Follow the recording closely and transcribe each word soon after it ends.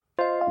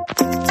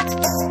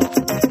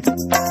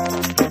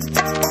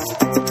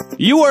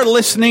You are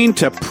listening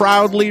to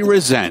Proudly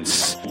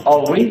Resents.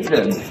 Oh,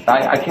 Reasons.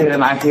 I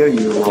cannot hear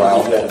you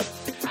well.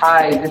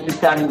 Hi, this is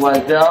Danny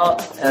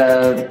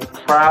Wazell.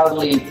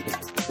 Proudly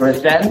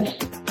Resents.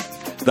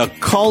 The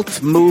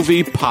Cult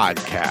Movie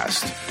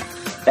Podcast.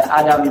 The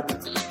Adam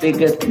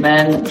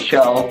Spiegelman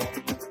Show.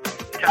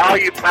 To all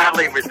you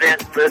Proudly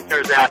Resents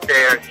listeners out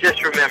there,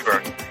 just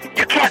remember,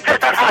 you can't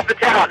piss on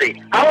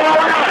hospitality. I won't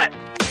allow it.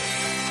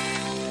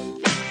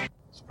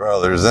 It's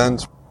Proudly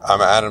Resents.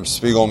 I'm Adam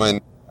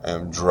Spiegelman.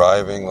 I'm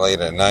driving late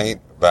at night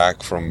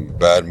back from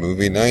Bad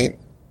Movie Night,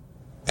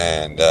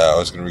 and I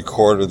was going to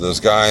record with those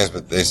guys,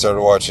 but they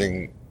started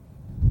watching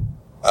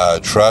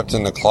Trapped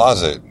in the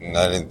Closet, and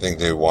I didn't think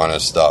they'd want to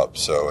stop,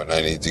 and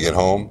I need to get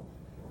home.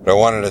 But I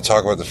wanted to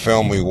talk about the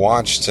film we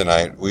watched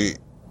tonight. We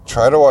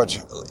tried to watch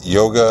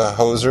Yoga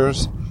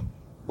Hosers,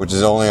 which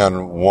is only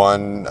on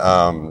one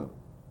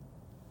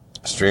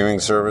streaming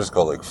service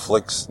called like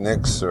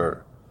Flixnix,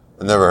 or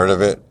I've never heard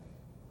of it.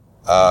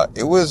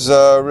 It was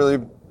really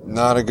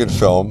not a good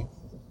film.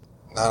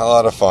 Not a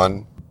lot of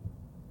fun.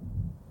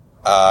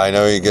 I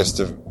know he gets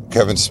to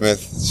Kevin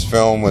Smith's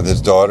film with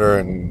his daughter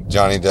and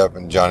Johnny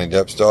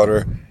Depp's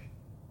daughter.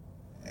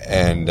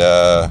 And,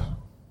 yeah,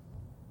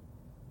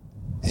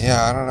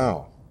 I don't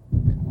know.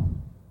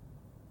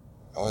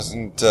 I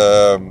wasn't,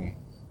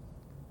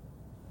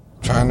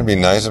 trying to be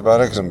nice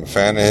about it because I'm a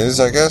fan of his,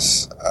 I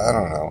guess. I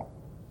don't know.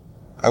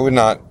 I would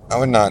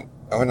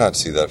not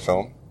see that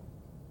film.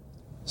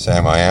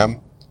 Sam, I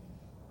am.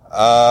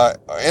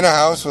 In a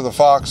house with a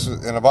fox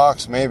in a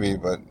box, maybe,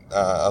 but,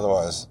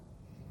 otherwise.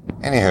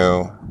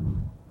 Anywho,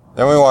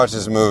 then we watched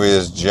this movie,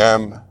 this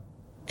gem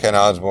Ken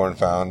Osborne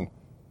found,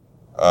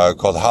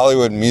 called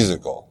Hollywood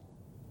Musical.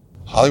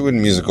 Hollywood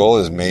Musical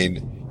is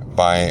made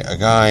by a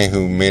guy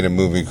who made a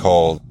movie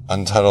called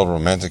Untitled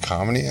Romantic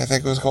Comedy, I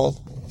think it was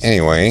called.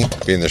 Anyway,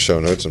 be in the show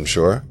notes, I'm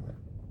sure.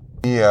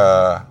 He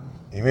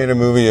made a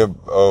movie a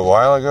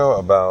while ago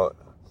about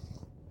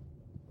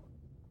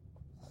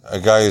a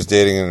guy who's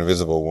dating an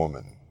invisible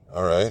woman.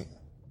 All right.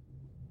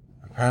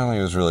 Apparently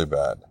it was really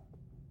bad.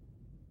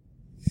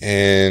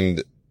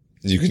 And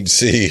you can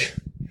see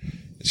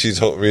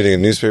she's reading a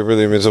newspaper,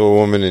 the invisible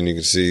woman, and you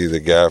can see the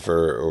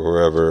gaffer or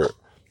whoever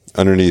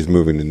underneath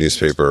moving the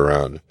newspaper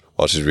around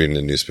while she's reading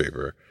the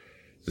newspaper.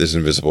 This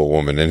invisible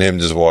woman and him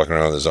just walking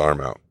around with his arm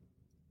out,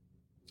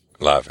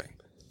 laughing.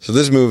 So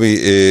this movie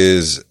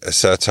is a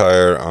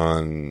satire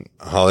on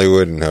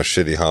Hollywood and how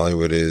shitty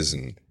Hollywood is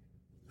and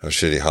how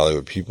shitty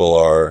Hollywood people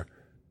are.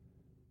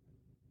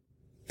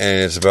 And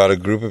it's about a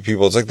group of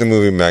people. It's like the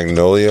movie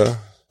Magnolia,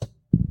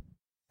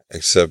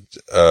 except,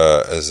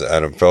 as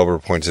Adam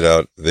Felber pointed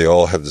out, they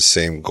all have the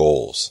same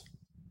goals.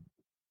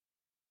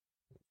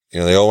 You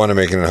know, they all want to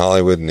make it in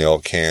Hollywood and they all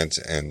can't,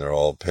 and they're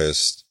all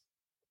pissed.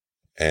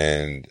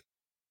 And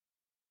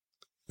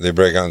they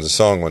break out into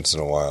song once in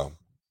a while.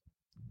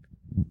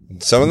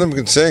 Some of them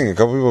can sing. A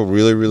couple people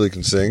really, really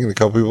can sing, and a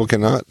couple people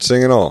cannot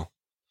sing at all.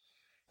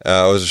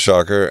 It was a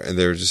shocker, and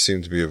they just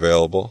seemed to be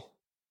available.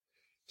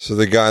 So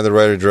the guy, the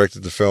writer,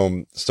 directed the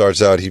film,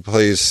 starts out, he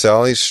plays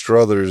Sally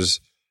Struthers'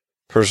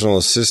 personal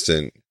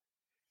assistant,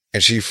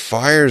 and she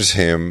fires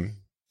him.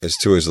 It's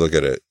two ways to look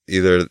at it.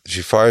 Either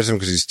she fires him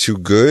because he's too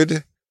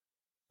good,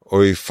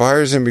 or he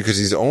fires him because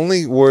he's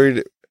only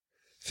worried,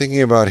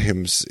 thinking about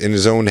him in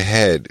his own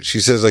head. She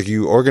says, like,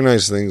 you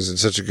organize things in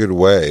such a good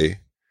way,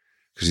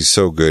 because he's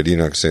so good, you're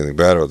not going to say anything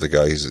bad about the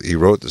guy. He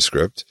wrote the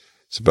script.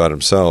 It's about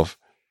himself.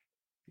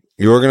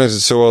 You organize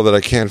it so well that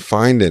I can't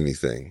find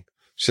anything.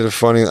 She had a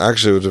funny,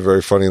 actually, it was a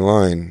very funny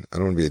line. I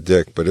don't want to be a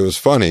dick, but it was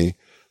funny.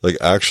 Like,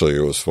 actually,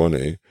 it was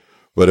funny,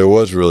 but it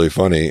was really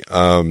funny.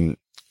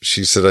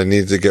 She said, I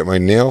need to get my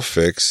nail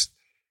fixed,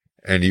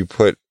 and you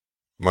put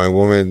my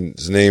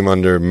woman's name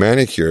under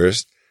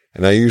manicurist,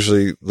 and I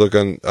usually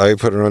I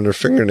put her under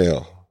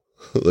fingernail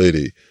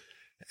lady.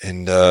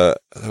 And, that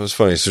was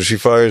funny. So she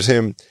fires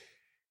him,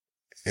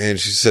 and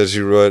she says she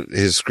wrote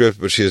his script,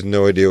 but she has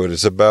no idea what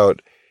it's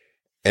about.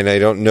 And I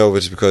don't know if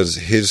it's because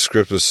his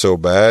script was so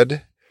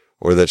bad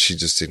or that she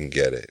just didn't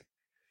get it.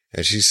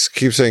 And she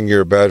keeps saying,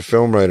 you're a bad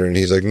film writer. And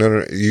he's like,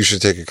 no, you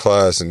should take a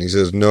class. And he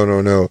says,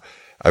 no.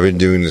 I've been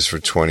doing this for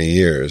 20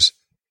 years.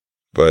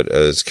 But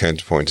as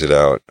Kent pointed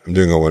out, I'm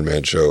doing a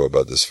one-man show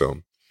about this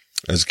film.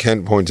 As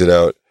Kent pointed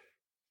out,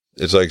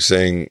 it's like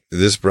saying,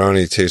 this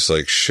brownie tastes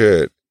like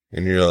shit.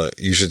 And you're like,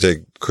 you should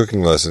take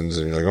cooking lessons.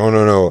 And you're like, oh,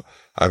 no,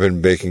 I've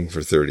been baking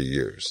for 30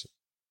 years.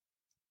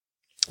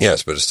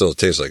 Yes, but it still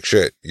tastes like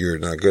shit. You're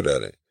not good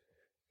at it.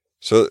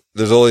 So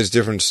there's all these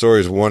different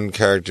stories. One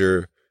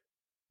character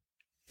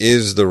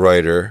is the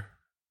writer,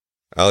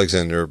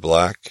 Alexander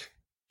Black.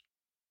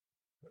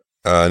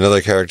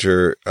 Another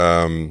character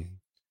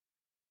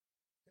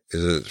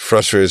is a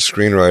frustrated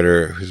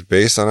screenwriter who's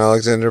based on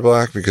Alexander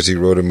Black because he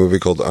wrote a movie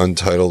called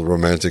Untitled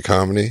Romantic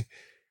Comedy.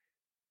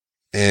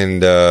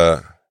 And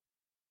I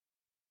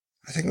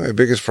think my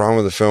biggest problem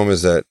with the film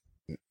is that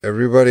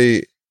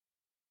everybody,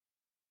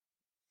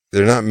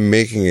 they're not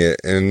making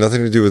it, and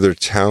nothing to do with their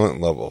talent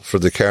level for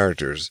the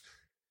characters.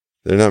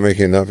 they're not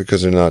making it not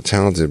because they're not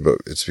talented, but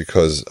it's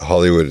because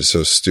Hollywood is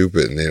so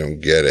stupid and they don't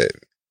get it.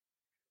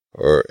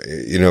 Or,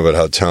 about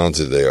how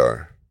talented they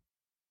are.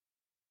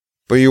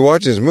 But you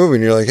watch this movie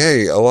and you're like,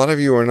 hey, a lot of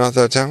you are not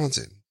that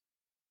talented.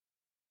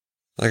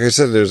 Like I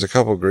said, there's a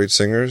couple great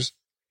singers.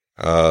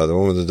 The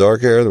one with the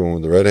dark hair, the one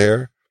with the red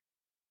hair.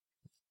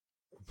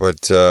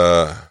 But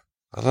a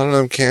lot of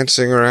them can't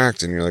sing or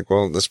act. And you're like,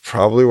 well, that's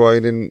probably why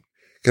you didn't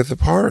get the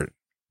part.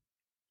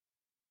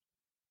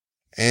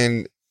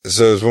 And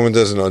so this woman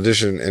does an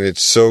audition, and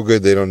it's so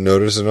good they don't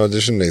notice an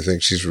audition. They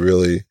think she's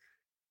really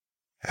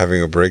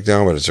having a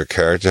breakdown, but it's her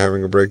character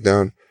having a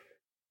breakdown.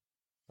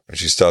 And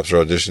she stops her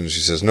audition and she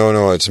says,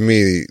 no, it's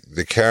me,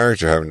 the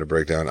character having a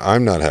breakdown.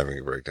 I'm not having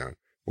a breakdown,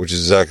 which is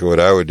exactly what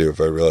I would do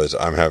if I realized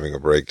I'm having a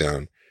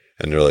breakdown.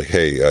 And they're like,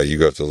 hey,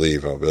 you have to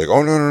leave. And I'll be like,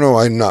 oh, no,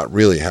 I'm not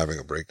really having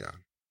a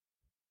breakdown.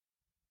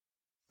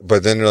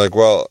 But then they're like,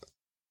 well,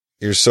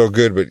 you're so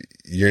good, but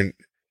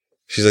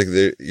she's like,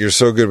 you're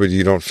so good, but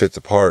you don't fit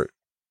the part.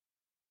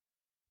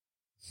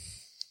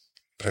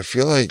 But I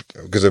feel like,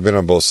 because I've been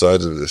on both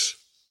sides of this,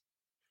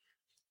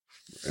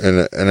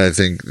 and I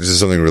think this is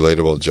something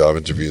relatable to job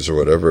interviews or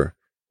whatever.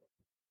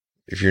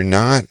 If you're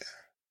not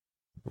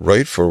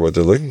right for what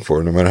they're looking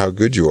for, no matter how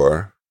good you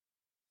are,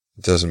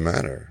 it doesn't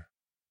matter.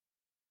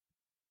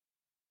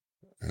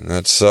 And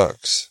that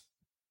sucks.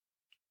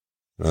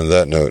 And on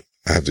that note,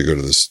 I have to go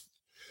to this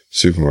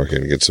supermarket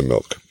and get some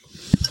milk.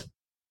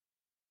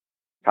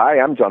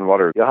 Hi, I'm John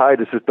Waters. Yeah, hi,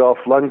 this is Dolph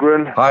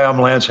Lundgren. Hi,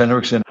 I'm Lance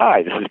Henriksen.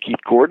 Hi, this is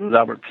Keith Gordon.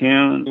 Albert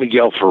Kuhn.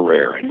 Miguel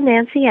Ferrer.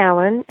 Nancy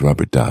Allen.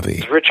 Robert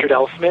Davi. Richard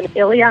Elfman.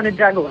 Ileana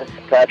Douglas.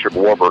 Patrick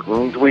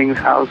Warburton.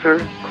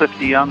 Zwingshauser. Cliff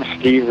DeYoung.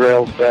 Steve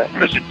Railsback.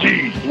 Mr.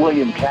 T.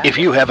 William Cash. If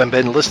you haven't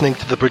been listening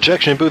to the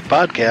Projection Booth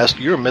podcast,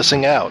 you're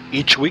missing out.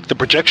 Each week, the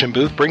Projection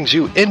Booth brings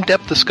you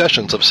in-depth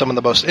discussions of some of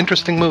the most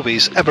interesting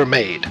movies ever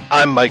made.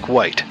 I'm Mike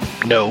White.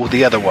 No,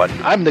 the other one.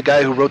 I'm the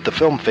guy who wrote the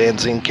film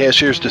fanzine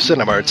Cashiers to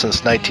Cinemark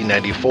since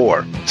 1994.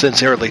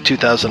 Since early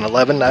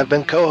 2011, I've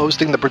been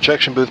co-hosting the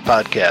Projection Booth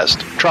podcast.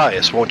 Try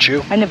us, won't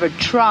you? I never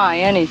try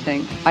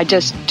anything. I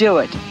just do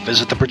it.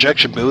 Visit the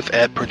Projection Booth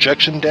at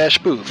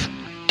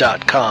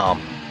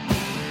projection-booth.com.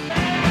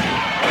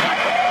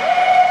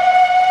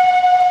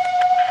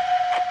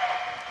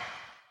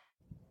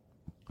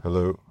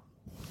 Hello.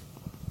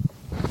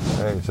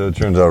 Hey, so it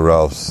turns out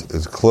Ralph's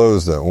is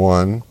closed at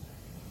 1.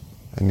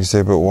 And you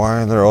say, but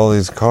why are there all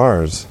these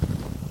cars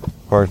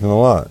parked in the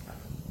lot?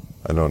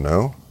 I don't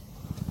know.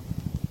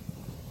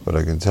 But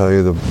I can tell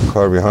you the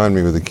car behind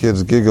me with the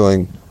kids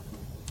giggling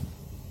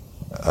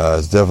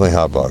is definitely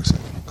hotboxing,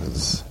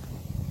 because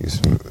you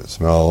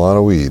smell a lot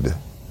of weed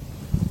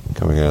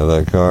coming out of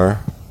that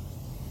car.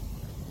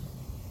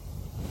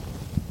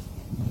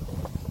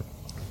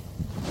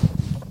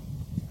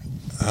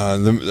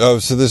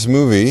 So this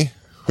movie,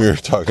 we were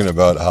talking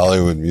about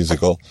Hollywood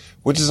Musical,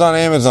 which is on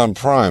Amazon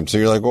Prime. So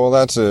you're like, well,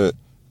 that's an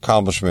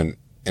accomplishment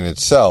in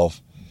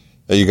itself,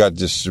 that you got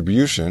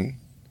distribution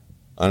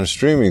on a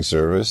streaming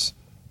service,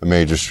 a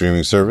major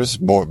streaming service,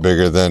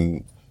 bigger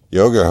than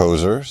Yoga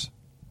Hosers.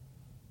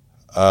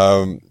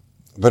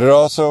 But it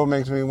also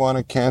makes me want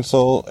to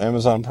cancel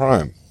Amazon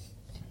Prime.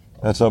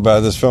 That's how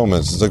bad this film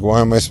is. It's like,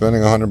 why am I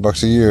spending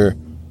 $100 a year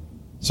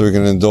so we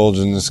can indulge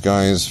in this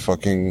guy's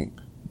fucking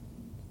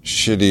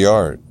shitty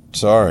art?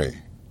 Sorry.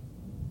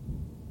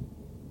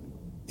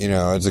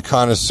 As a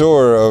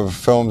connoisseur of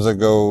films that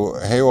go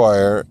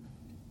haywire,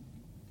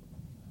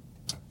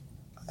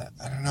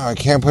 I don't know, I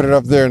can't put it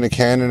up there in the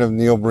canon of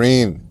Neil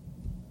Breen.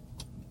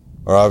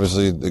 Or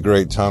obviously the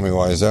great Tommy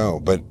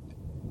Wiseau, but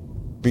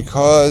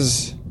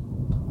because,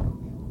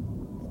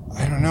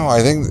 I don't know,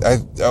 I think I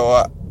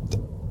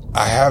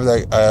have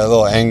that a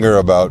little anger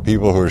about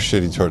people who are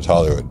shitty towards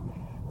Hollywood.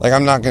 Like,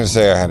 I'm not going to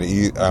say I have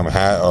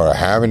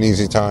an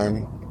easy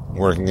time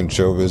working in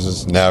show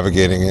business,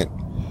 navigating it.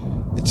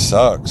 It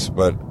sucks,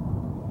 but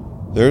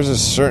there's a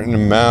certain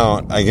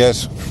amount, I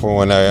guess, for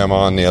when I am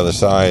on the other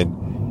side,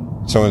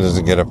 someone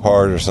doesn't get a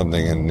part or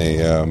something, and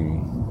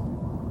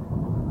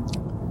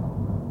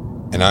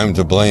and I'm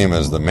to blame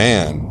as the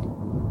man.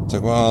 It's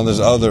like, well, there's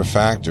other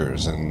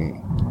factors,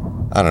 and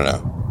I don't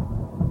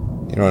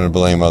know. You don't want to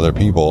blame other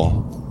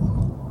people.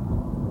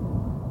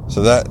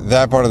 So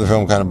that part of the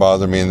film kind of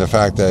bothered me, and the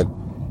fact that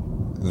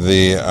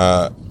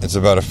it's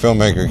about a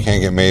filmmaker who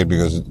can't get made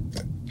because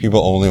people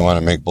only want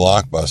to make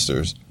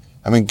blockbusters.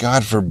 I mean,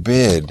 God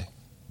forbid,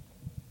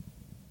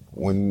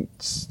 when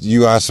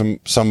you ask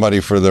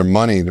somebody for their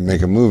money to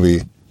make a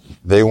movie,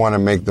 they want to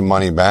make the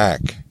money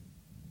back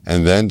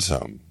and then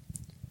some.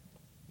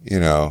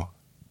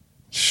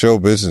 Show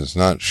business,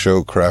 not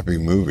show crappy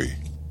movie.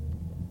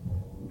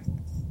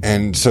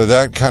 And so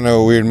that kind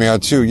of weirded me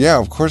out too. Yeah,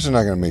 of course they're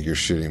not going to make your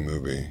shitty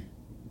movie.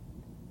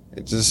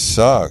 It just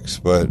sucks.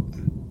 But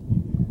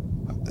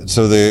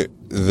so the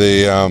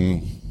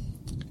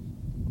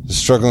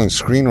struggling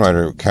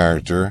screenwriter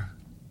character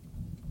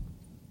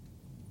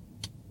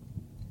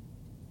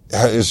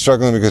is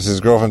struggling because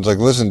his girlfriend's like,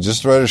 listen,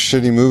 just write a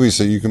shitty movie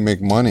so you can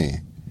make money.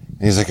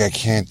 And he's like, I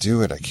can't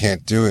do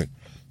it.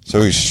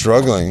 So he's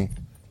struggling.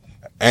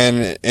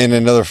 And in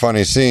another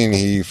funny scene,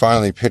 he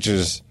finally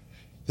pitches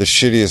the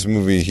shittiest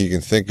movie he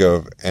can think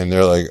of, and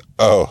they're like,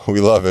 "Oh,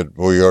 we love it,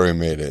 but we already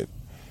made it."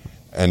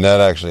 And that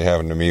actually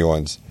happened to me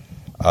once.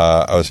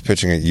 I was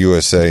pitching at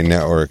USA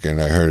Network,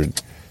 and I heard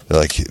they're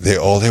like,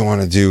 all they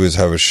want to do is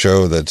have a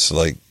show that's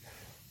like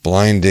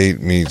Blind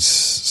Date meets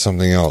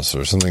something else,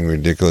 or Something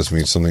Ridiculous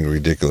meets something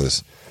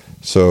ridiculous.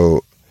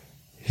 So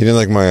he didn't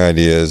like my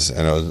ideas,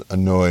 and I was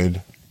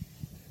annoyed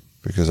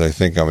because I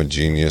think I'm a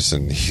genius,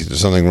 and there's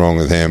something wrong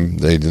with him.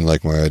 They didn't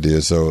like my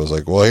ideas, so I was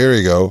like, well, here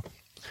you go.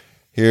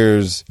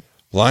 Here's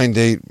Blind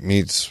Date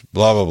meets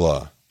blah, blah,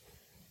 blah.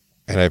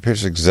 And I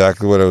pitched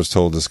exactly what I was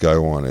told this guy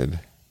wanted.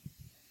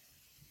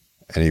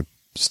 And he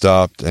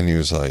stopped, and he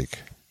was like,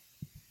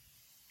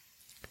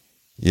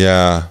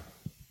 yeah,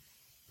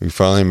 we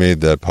finally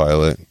made that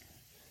pilot,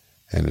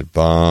 and it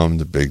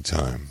bombed big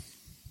time.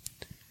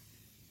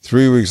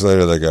 3 weeks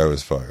later, that guy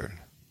was fired.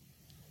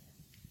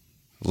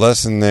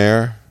 Lesson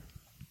there,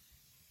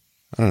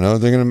 I don't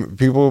know,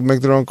 people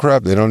make their own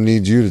crap. They don't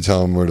need you to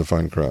tell them where to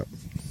find crap.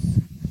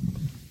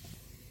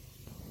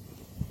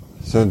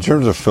 So in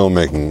terms of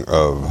filmmaking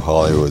of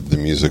Hollywood, the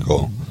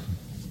musical,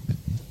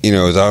 it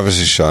was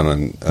obviously shot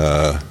on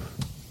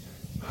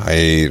High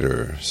 8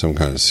 or some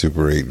kind of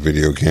Super 8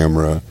 video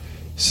camera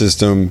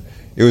system.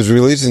 It was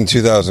released in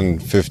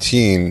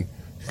 2015,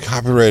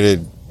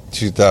 copyrighted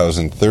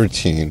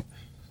 2013,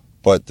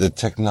 but the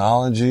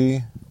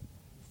technology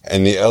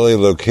and the LA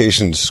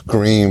location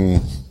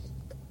scream,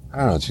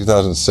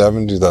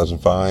 2007,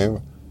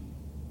 2005.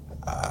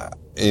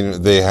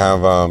 They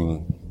have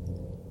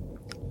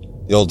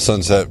the old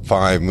Sunset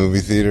 5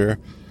 movie theater,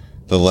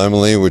 the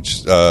Laemmle,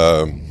 which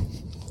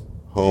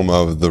home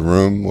of The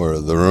Room, where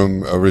The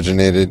Room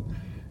originated.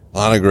 A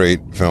lot of great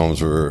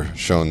films were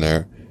shown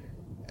there.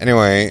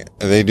 Anyway,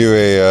 they do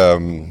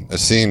a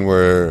scene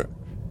where,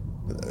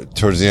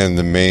 towards the end,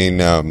 the main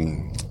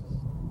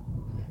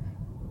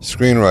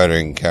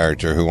screenwriting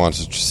character who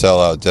wants to sell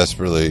out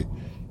desperately,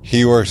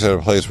 he works at a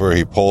place where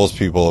he polls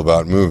people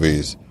about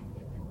movies,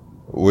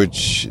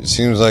 which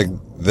seems like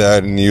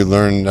that, and you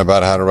learn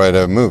about how to write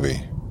a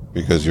movie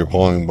because you're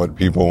polling what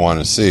people want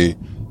to see.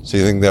 So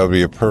you think that would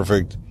be a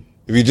perfect,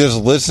 if you just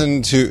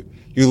listen to,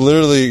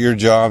 your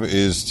job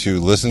is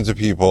to listen to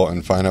people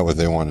and find out what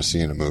they want to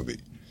see in a movie.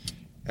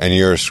 And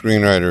you're a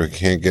screenwriter who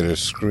can't get a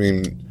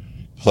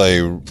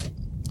screenplay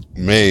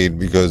made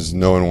because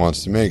no one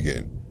wants to make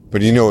it.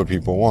 But you know what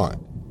people want.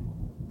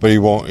 But he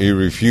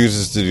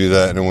refuses to do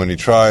that, and when he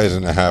tries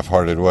in a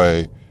half-hearted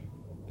way,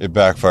 it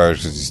backfires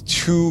because he's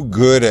too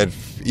good at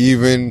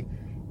even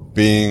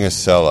being a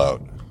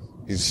sellout.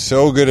 He's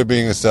so good at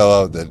being a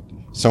sellout that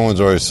someone's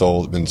already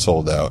been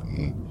sold out,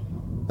 and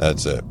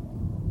that's it.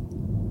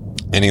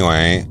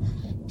 Anyway,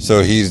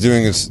 so he's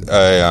doing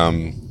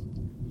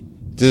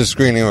did a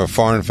screening of a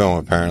foreign film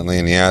apparently,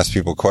 and he asked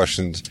people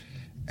questions,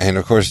 and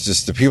of course,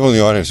 just the people in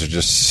the audience are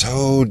just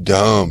so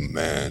dumb,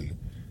 man.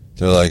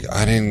 They're like,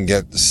 I didn't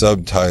get the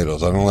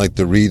subtitles. I don't like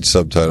to read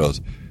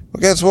subtitles.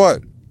 Well, guess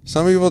what?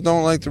 Some people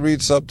don't like to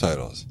read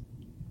subtitles.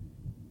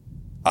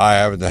 I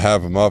happen to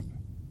have them up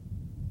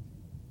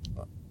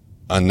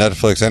on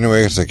Netflix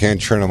anyway, because I can't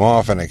turn them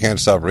off and I can't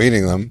stop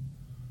reading them.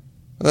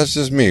 But that's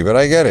just me, but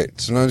I get it.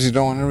 Sometimes you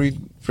don't want to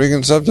read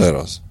freaking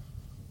subtitles.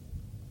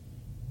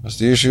 What's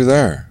the issue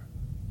there?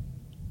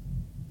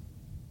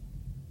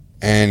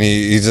 And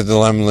he's at the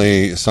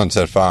Laemmle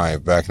Sunset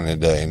 5 back in the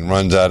day and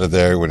runs out of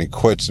there when he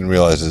quits and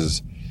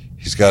realizes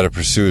he's got to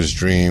pursue his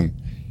dream.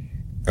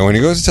 And when he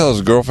goes to tell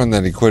his girlfriend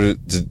that he quit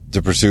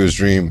to pursue his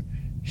dream,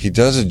 he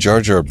does a Jar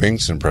Jar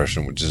Binks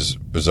impression, which is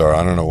bizarre.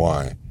 I don't know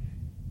why.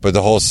 But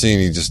the whole scene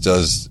he just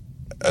does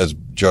as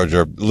Jar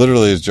Jar,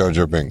 literally as Jar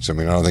Jar Binks. I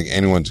mean, I don't think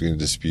anyone's going to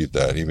dispute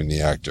that, even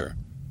the actor.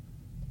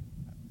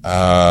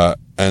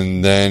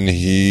 And then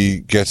he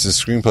gets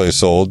his screenplay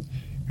sold.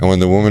 And when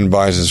the woman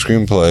buys a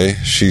screenplay,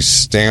 she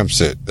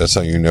stamps it. That's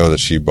how you know that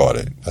she bought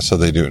it. That's how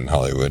they do it in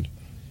Hollywood.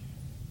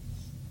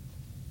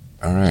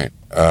 All right.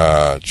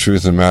 Truth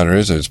of the matter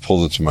is, I just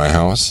pulled it to my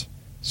house.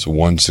 It's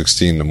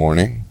 1:16 in the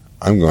morning.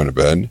 I'm going to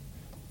bed,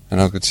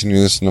 and I'll continue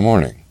this in the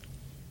morning.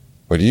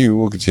 But you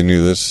will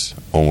continue this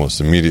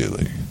almost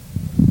immediately.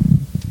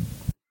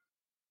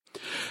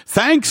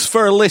 Thanks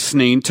for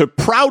listening to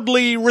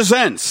Proudly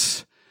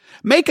Resents.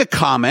 Make a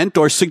comment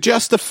or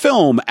suggest a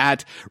film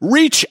at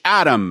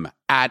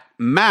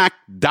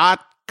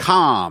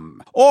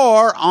reachadam@mac.com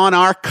or on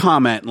our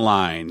comment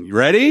line.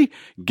 Ready?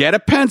 Get a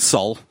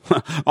pencil.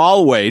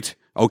 I'll wait.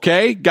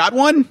 Okay? Got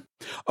one?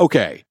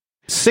 Okay.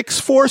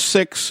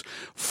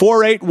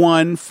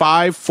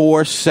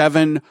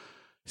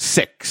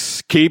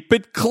 646-481-5476. Keep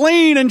it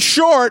clean and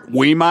short.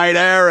 We might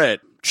air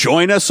it.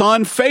 Join us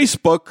on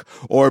Facebook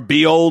or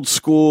be old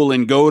school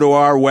and go to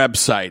our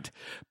website,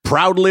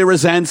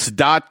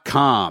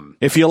 ProudlyResents.com.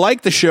 If you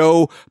like the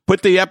show,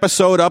 put the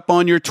episode up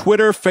on your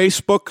Twitter,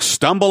 Facebook,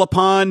 Stumble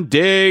Upon,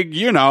 Dig,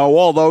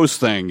 all those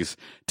things.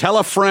 Tell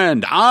a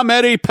friend. I'm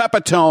Eddie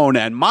Pepitone,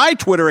 and my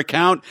Twitter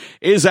account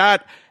is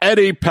at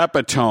Eddie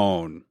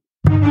Pepitone.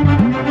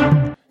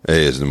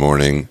 Hey, it's the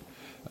morning.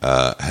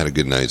 Had a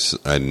good night's.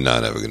 I did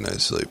not have a good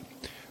night's sleep.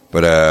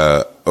 But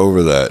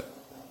over that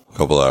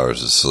couple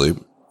hours of sleep,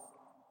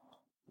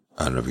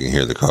 I don't know if you can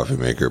hear the coffee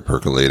maker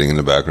percolating in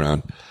the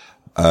background,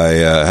 I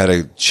had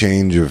a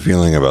change of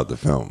feeling about the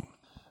film.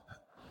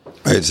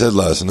 I had said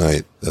last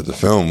night that the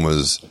film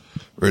was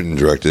written,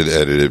 directed,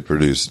 edited,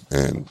 produced,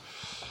 and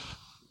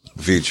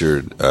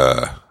featured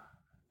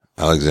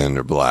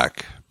Alexander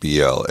Black,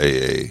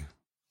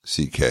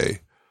 B-L-A-A-C-K.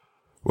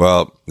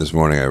 Well, this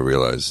morning I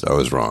realized I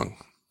was wrong.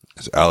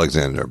 It's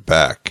Alexander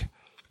Back,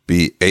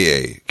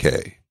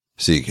 B-A-A-K-C-K.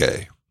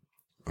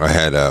 I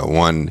had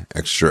one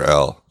extra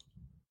L.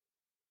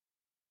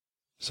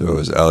 So it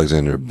was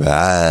Alexander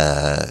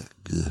Back.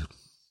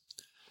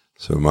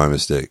 So my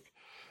mistake.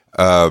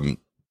 I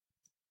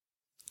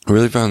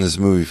really found this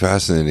movie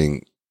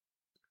fascinating.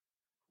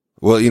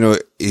 Well,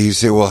 you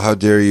say, well, how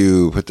dare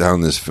you put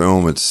down this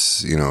film?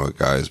 It's, a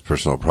guy's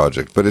personal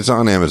project, but it's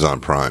on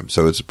Amazon Prime,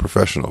 so it's a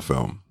professional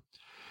film.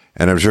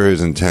 And I'm sure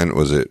his intent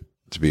was it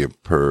to be a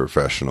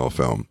professional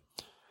film.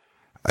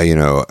 I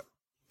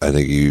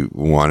think he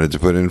wanted to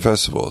put it in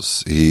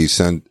festivals. He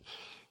sent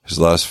his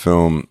last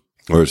film,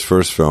 or his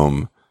first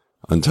film,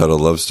 Untitled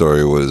Love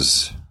Story,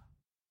 was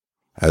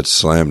at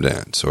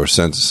Slamdance, or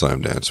sent to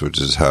Slamdance, which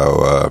is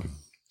how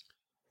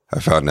I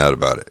found out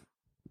about it.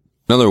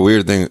 Another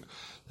weird thing,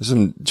 there's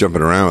some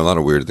jumping around, a lot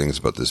of weird things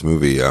about this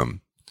movie.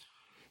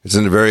 It's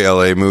in a very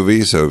LA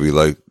movie, so if you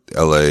like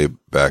LA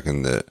back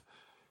in the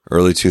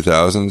early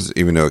 2000s,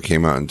 even though it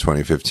came out in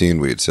 2015,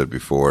 we had said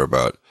before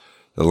about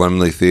the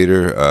Laemmle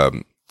Theater.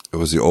 It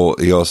was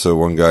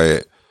one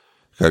guy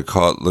got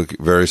caught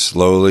very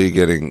slowly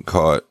getting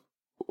caught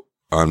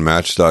on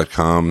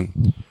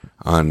Match.com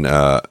on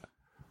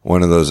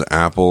one of those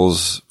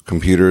Apple's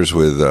computers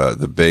with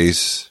the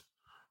base.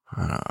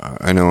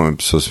 I know I'm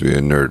supposed to be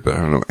a nerd, but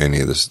I don't know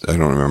any of this. I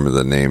don't remember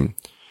the name.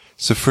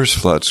 It's the first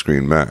flat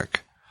screen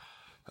Mac,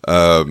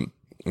 but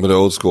an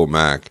old school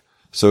Mac.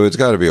 So it's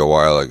got to be a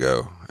while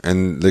ago.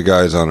 And the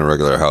guy's on a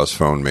regular house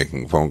phone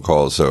making phone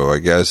calls. So I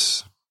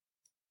guess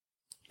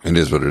it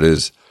is what it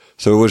is.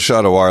 So it was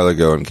shot a while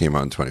ago and came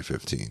out in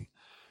 2015.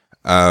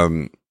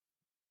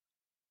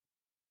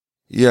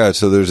 Yeah,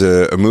 so there's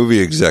a movie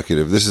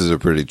executive. This is a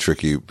pretty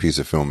tricky piece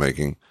of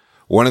filmmaking.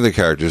 One of the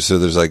characters, so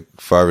there's like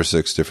 5 or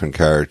 6 different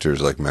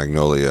characters like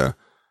Magnolia.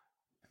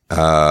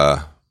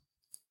 Like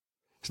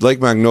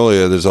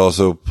Magnolia, there's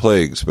also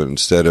plagues, but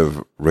instead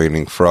of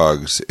raining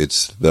frogs,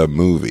 it's the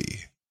movie.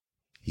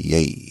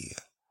 Yay.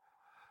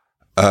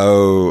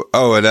 Oh,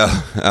 and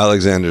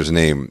Alexander's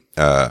name,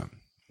 I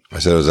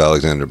said it was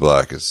Alexander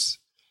Black. I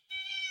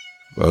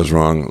was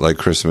wrong. Like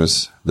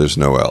Christmas, there's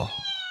no L.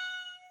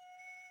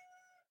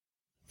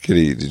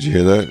 Kitty, did you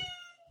hear that?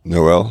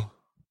 No L?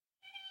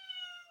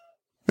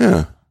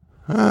 Yeah.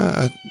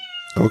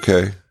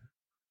 Okay.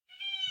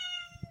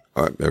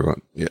 All right,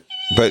 everyone. Yeah.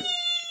 But,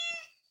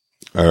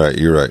 all right,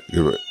 you're right.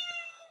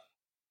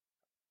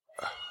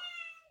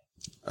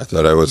 I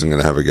thought I wasn't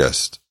going to have a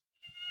guest.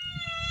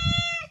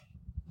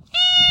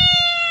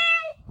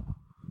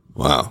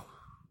 Wow.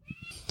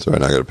 Sorry,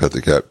 now I got to pet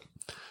the cat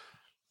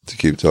to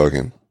keep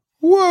talking.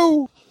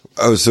 Whoa.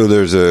 Oh, so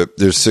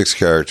there's 6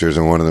 characters,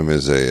 and one of them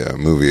is a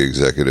movie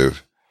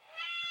executive.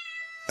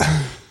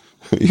 Are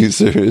you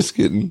serious,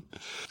 kitten?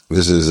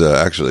 This is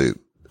actually,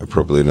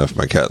 appropriately enough,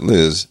 my cat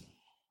Liz,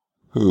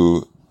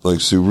 who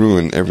likes to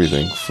ruin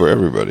everything for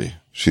everybody.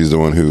 She's the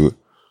one who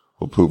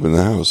will poop in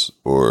the house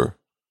or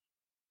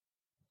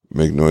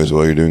make noise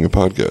while you're doing a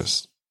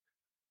podcast.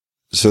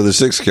 So the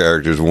 6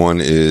 characters,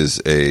 one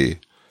is a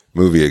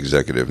movie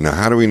executive. Now,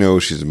 how do we know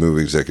she's a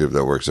movie executive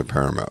that works at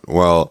Paramount?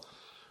 Well,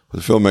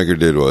 what the filmmaker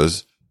did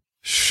was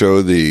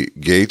show the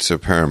gates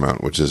of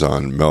Paramount, which is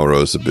on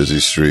Melrose, a busy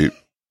street.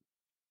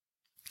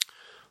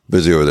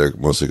 Busy over there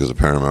mostly because of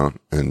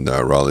Paramount and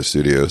Raleigh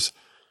Studios.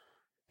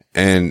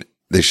 And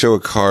they show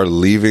a car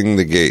leaving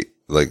the gate.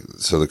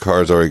 So the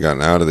car's already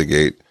gotten out of the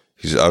gate.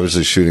 He's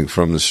obviously shooting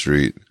from the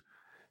street.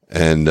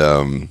 And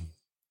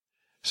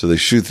so they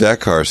shoot that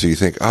car. So you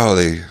think,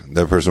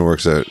 that person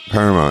works at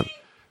Paramount.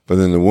 But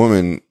then the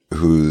woman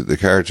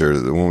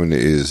the woman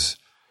is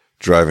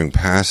driving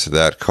past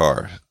that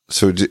car.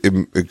 So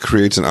it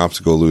creates an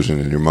optical illusion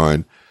in your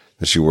mind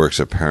that she works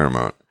at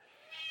Paramount.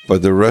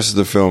 But the rest of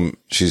the film,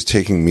 she's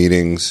taking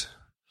meetings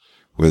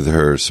with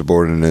her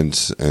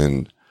subordinates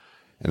and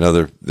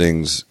other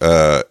things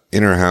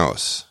in her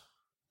house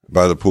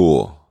by the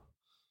pool.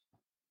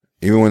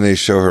 Even when they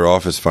show her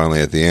office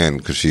finally at the end,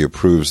 because she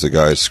approves the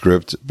guy's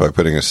script by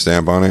putting a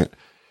stamp on it,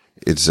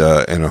 it's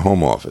in a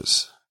home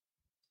office.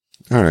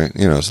 All right,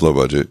 it's low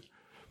budget,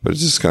 but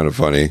it's just kind of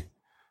funny.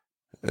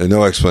 And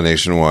no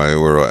explanation why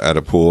we're at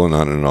a pool and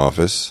not in an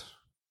office.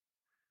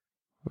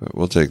 But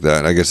we'll take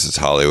that. I guess it's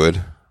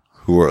Hollywood.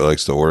 Who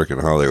likes to work in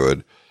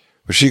Hollywood?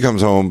 But she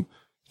comes home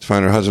to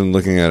find her husband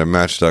looking at a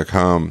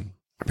Match.com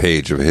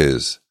page of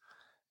his.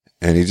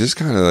 And he just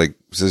kind of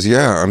says,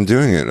 yeah, I'm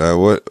doing it.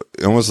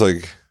 Almost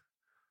like,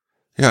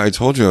 yeah, I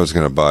told you I was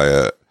going to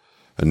buy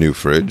a new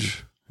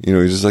fridge.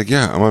 He's just like,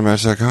 yeah, I'm on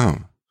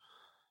Match.com.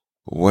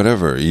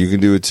 Whatever, you can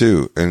do it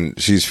too.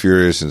 And she's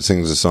furious and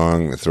sings a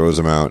song that throws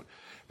him out.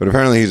 But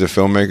apparently he's a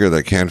filmmaker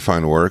that can't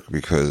find work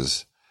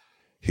because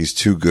he's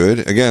too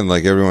good. Again,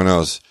 like everyone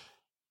else,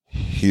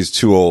 he's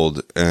too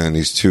old and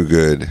he's too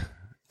good,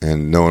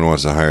 and no one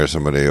wants to hire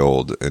somebody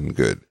old and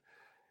good.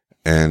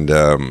 And,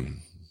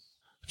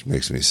 which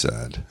makes me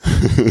sad.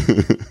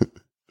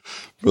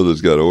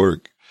 Brother's got to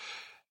work.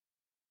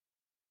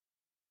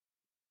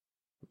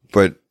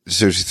 But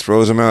so she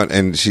throws him out,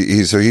 and so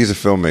he's a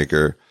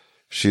filmmaker.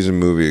 She's a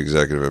movie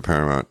executive at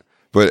Paramount.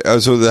 But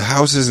so the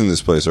houses in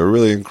this place are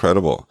really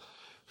incredible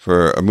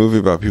for a movie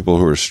about people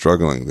who are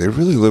struggling. They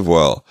really live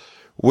well,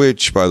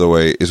 which, by the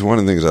way, is one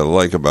of the things I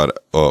liked about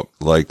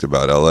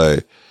LA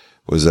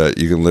was that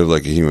you can live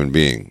like a human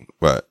being.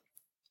 But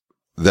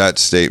that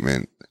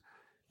statement,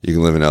 you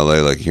can live in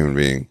LA like a human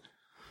being,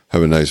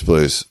 have a nice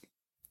place,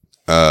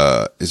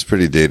 is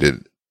pretty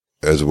dated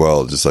as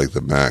well, just like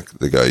the Mac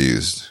the guy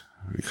used,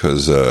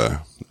 because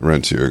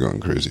rents here are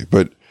going crazy.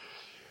 But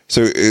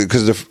so,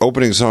 because the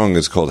opening song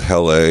is called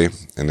Hell A,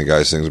 and the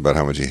guy sings about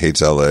how much he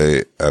hates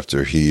LA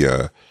after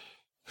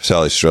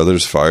Sally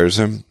Struthers fires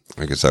him.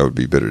 I guess I would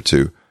be bitter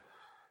too.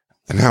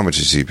 And how much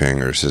is he paying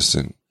her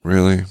assistant?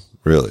 Really?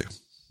 Really?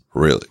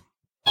 Really?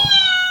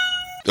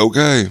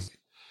 Okay.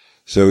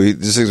 So he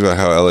just sings about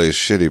how LA is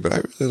shitty, but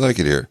I really like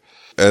it here.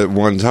 At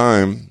one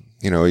time,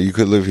 you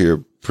could live here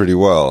pretty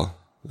well,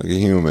 like a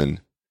human.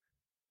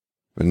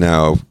 But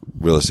now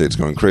real estate's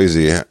going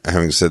crazy.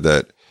 Having said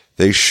that,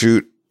 they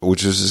shoot,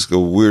 which is just a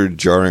weird,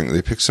 jarring,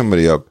 they pick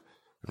somebody up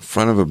in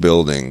front of a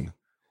building,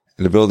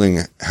 and the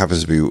building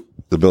happens to be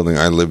the building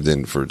I lived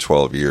in for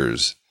 12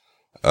 years.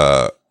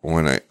 A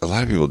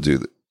lot of people do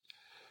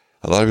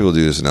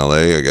this in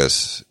LA, I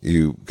guess.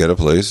 You get a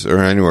place or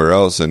anywhere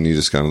else and you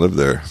just kind of live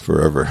there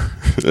forever.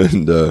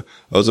 And, I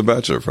was a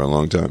bachelor for a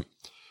long time.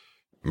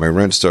 My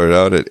rent started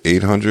out at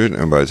 $800,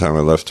 and by the time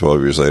I left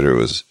 12 years later, it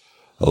was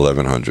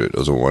 $1,100. It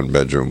was a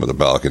 1-bedroom with a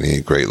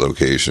balcony, great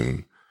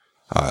location.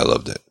 I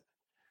loved it.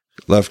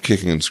 Left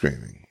kicking and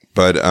screaming.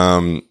 But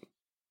it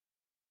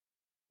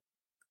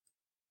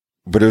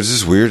was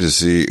just weird to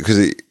see, because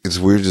it's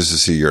weird just to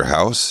see your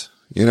house,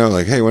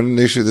 like, hey, when did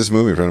they shoot this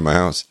movie in front of my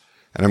house?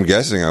 And I'm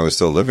guessing I was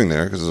still living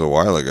there because it was a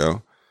while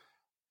ago.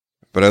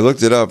 But I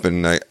looked it up,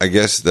 and I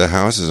guess the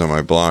houses on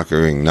my block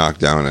are being knocked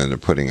down and they're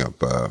putting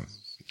up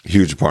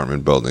huge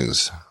apartment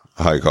buildings,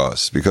 high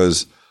costs.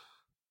 Because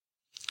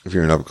if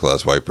you're an upper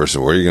class white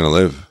person, where are you going to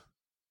live?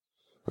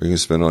 Where are you going to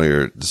spend all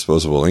your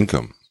disposable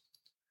income?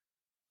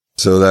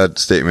 So that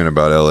statement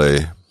about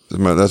LA,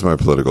 that's my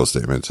political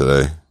statement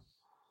today.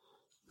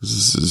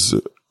 This is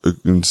an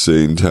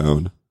insane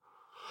town.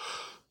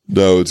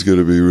 Now it's going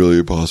to be really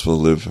impossible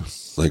to live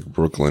like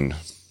Brooklyn.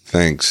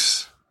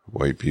 Thanks,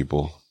 white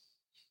people.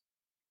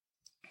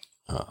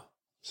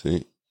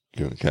 See,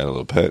 giving the cat a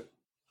little pet.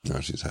 Now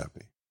she's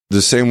happy.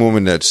 The same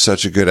woman that's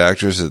such a good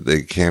actress that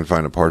they can't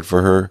find a part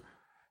for her,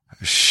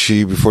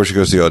 before she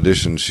goes to the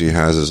audition, she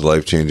has this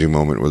life-changing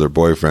moment with her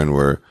boyfriend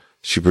where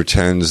she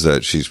pretends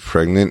that she's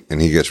pregnant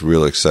and he gets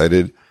real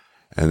excited.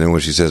 And then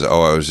when she says,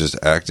 "Oh, I was just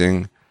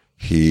acting,"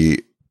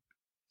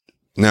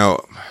 now,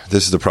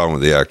 this is the problem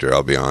with the actor,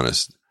 I'll be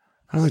honest.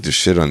 I don't like to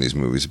shit on these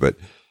movies, but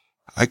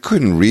I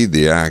couldn't read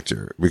the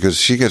actor because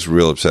she gets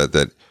real upset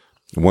that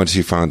once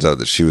he finds out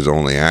that she was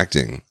only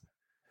acting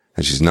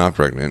and she's not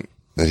pregnant,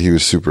 that he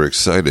was super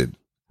excited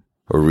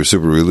or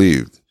super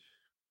relieved.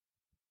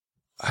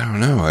 I don't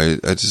know.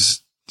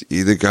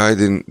 The guy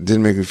didn't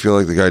make me feel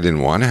like the guy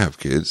didn't want to have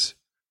kids.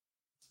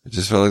 It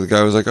just felt like the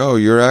guy was like, "Oh,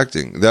 you're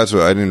acting." That's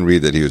what I didn't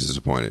read, that he was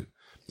disappointed.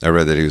 I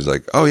read that he was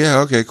like, "Oh yeah,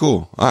 okay,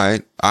 cool. All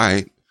right.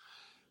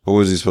 What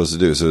was he supposed to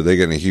do?" So they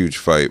get in a huge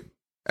fight.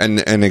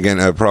 And again,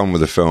 a problem with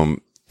the film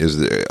is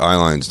the eye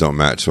lines don't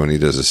match. So when he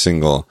does a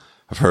single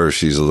of her,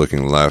 she's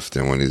looking left.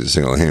 And when he does a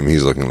single of him,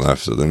 he's looking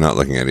left. So they're not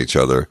looking at each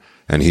other,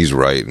 and he's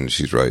right and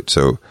she's right.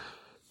 So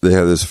they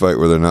have this fight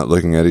where they're not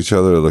looking at each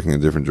other, they're looking in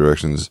different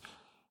directions.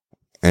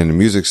 And the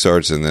music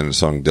starts, and then the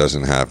song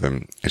doesn't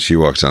happen. And she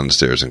walks down the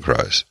stairs and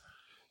cries.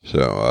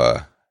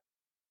 So,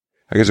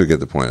 I guess we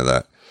get the point of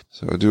that.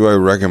 So do I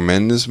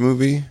recommend this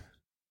movie?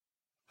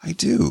 I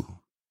do.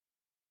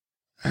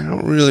 I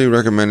don't really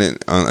recommend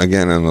it on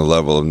the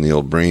level of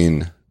Neil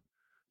Breen,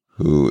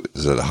 who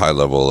is at a high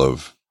level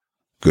of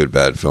good,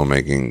 bad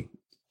filmmaking.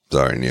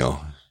 Sorry,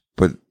 Neil.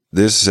 But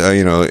this,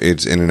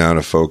 it's in and out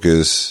of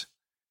focus.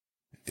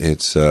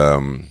 It's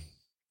amateur.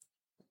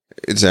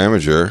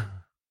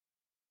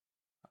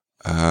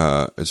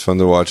 It's fun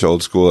to watch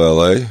old school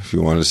LA if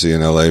you want to see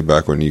an LA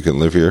back when you can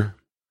live here.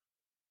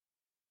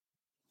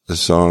 The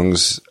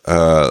songs,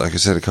 like I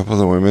said, a couple of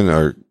the women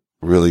are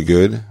really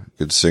good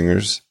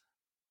singers.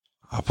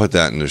 I'll put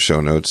that in the show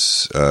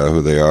notes,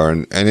 who they are.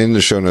 And in the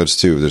show notes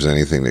too, if there's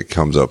anything that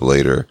comes up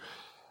later,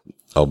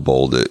 I'll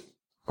bold it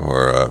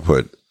or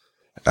put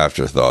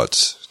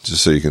afterthoughts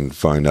just so you can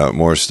find out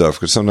more stuff.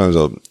 Cause sometimes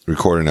I'll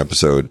record an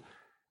episode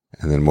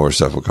and then more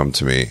stuff will come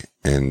to me,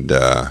 and,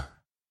 I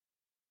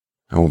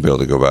won't be able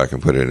to go back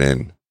and put it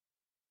in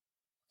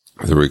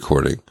the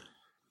recording.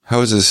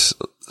 How is this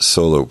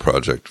solo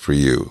project for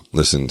you?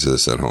 Listen to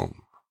this at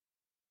home.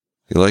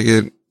 You like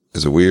it?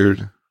 Is it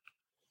weird?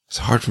 It's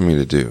hard for me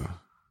to do.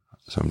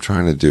 So I'm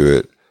trying to do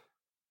it.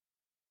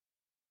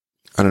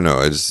 I don't know.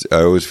 I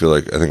always feel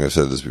like, I think I've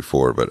said this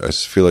before, but I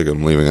just feel like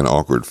I'm leaving an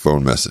awkward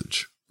phone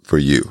message for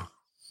you.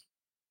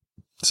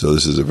 So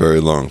this is a very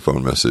long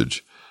phone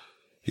message.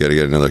 You got to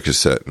get another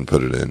cassette and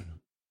put it in.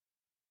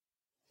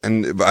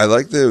 And I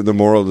like the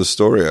moral of the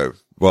story.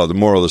 The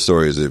moral of the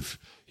story is if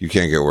you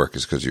can't get work,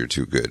 it's because you're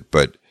too good.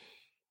 But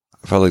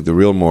I felt like the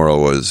real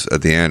moral was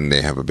at the end,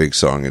 they have a big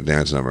song and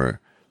dance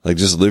number. Like,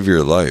 just live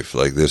your life.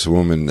 Like, this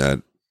woman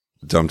that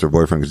dumped her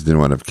boyfriend because she didn't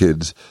want to have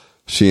kids,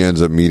 she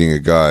ends up meeting a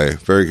guy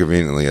very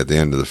conveniently at the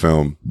end of the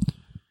film,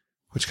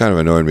 which kind of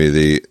annoyed me.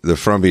 The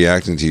frumpy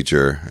acting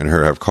teacher and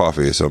her have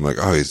coffee. So I'm like,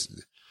 oh,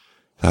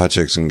 the hot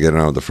chick's can get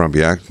on with the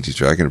frumpy acting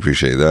teacher. I can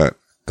appreciate that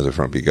as a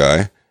frumpy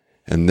guy.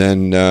 And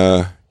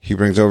then, he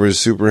brings over his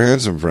super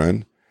handsome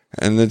friend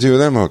and the two of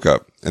them hook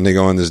up and they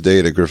go on this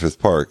date at Griffith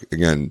Park.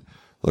 Again,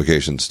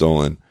 location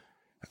stolen.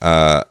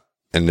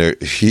 And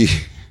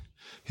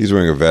he's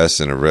wearing a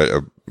vest and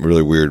a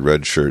really weird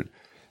red shirt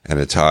and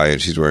a tie,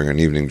 and she's wearing an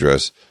evening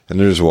dress, and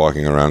they're just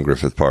walking around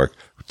Griffith Park.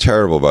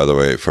 Terrible, by the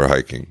way, for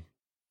hiking.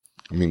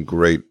 I mean,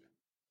 great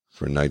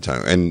for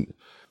nighttime. And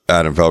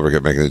Adam Felber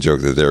kept making the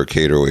joke that they were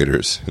cater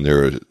waiters, and they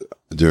were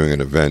doing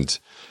an event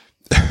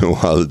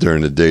while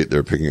during the date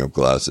they're picking up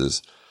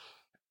glasses.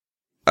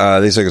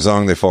 They sing a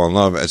song, they fall in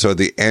love, and so at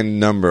the end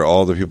number,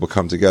 all the people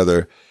come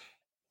together,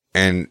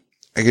 and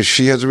I guess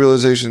she has a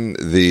realization.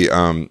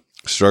 The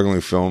struggling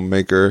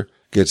filmmaker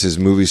gets his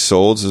movie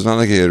sold. So it's not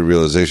like he had a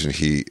realization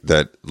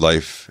the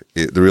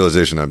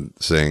realization I'm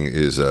saying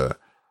is,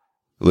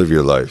 live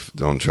your life.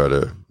 Don't try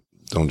to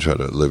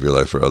live your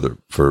life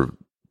for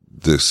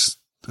this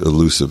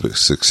elusive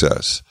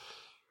success.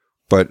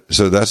 But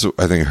so that's,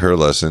 I think, her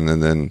lesson.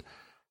 And then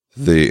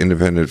the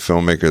independent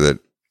filmmaker that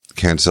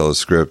can't sell a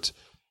script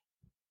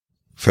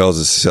fails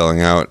at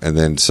selling out and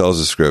then sells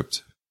a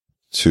script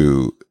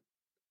to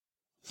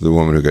the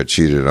woman who got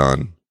cheated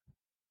on.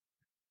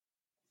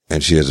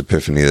 And she has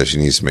epiphany that she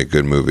needs to make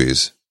good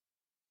movies.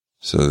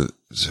 So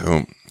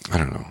I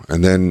don't know.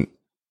 And then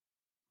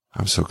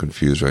I'm so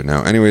confused right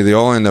now. Anyway, they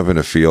all end up in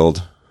a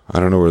field. I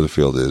don't know where the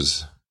field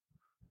is.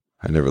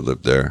 I never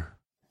lived there.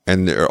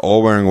 And they're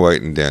all wearing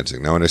white and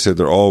dancing. Now, when I said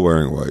they're all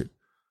wearing white,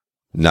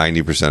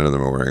 90% of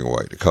them are wearing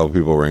white. A couple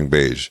people wearing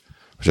beige,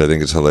 which I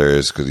think is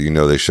hilarious because,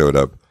 they showed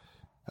up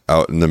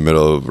out in the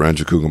middle of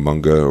Rancho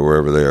Cucamonga or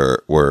wherever they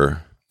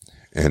were.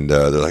 And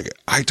they're like,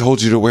 I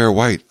told you to wear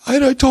white.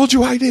 I told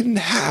you I didn't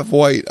have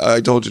white.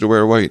 I told you to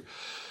wear white.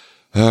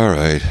 All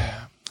right.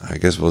 I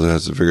guess we'll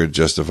have to figure to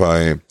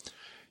justify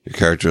your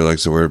character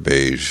likes to wear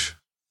beige.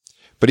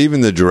 But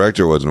even the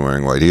director wasn't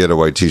wearing white. He had a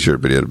white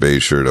t-shirt, but he had a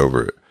beige shirt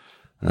over it.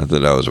 And I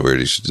thought that was weird.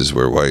 He should just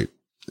wear white.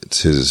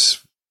 It's his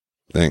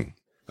thing.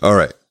 All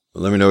right.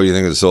 Well, let me know what you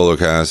think of the solo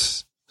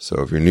cast.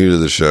 So if you're new to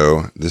the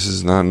show, this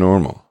is not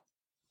normal.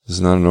 This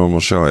is not a normal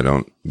show.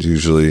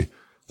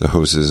 The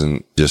host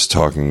isn't just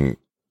talking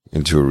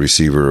into a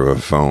receiver of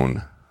a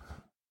phone.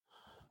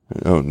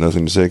 Oh,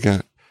 nothing to say,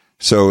 Kat?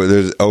 So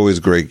there's always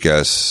great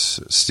guests.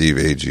 Steve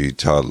Agee,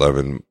 Todd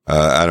Levin,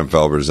 Adam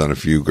Felber's done a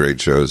few great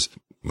shows.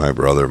 My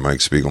brother, Mike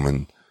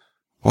Spiegelman.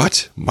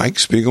 What? Mike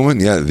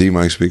Spiegelman? Yeah, the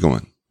Mike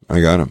Spiegelman.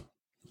 I got him.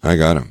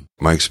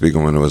 Mike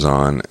Spiegelman was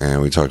on,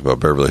 and we talked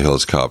about Beverly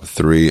Hills Cop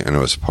 3, and it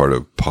was part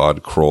of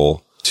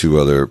Podcroll, 2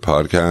 other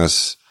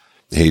podcasts.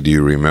 Hey, Do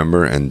You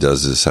Remember? And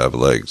Does This Have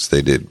Legs?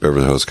 They did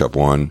Beverly Hills Cop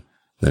 1,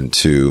 then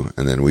 2,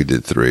 and then we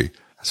did 3.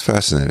 That's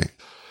fascinating.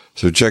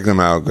 So check them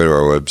out. Go to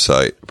our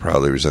website,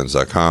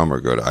 proudlyresents.com,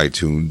 or go to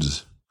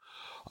iTunes.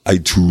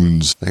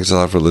 Thanks a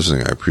lot for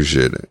listening. I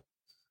appreciate it.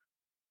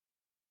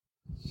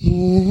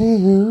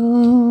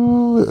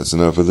 That's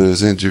enough of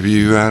this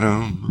interview,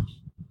 Adam.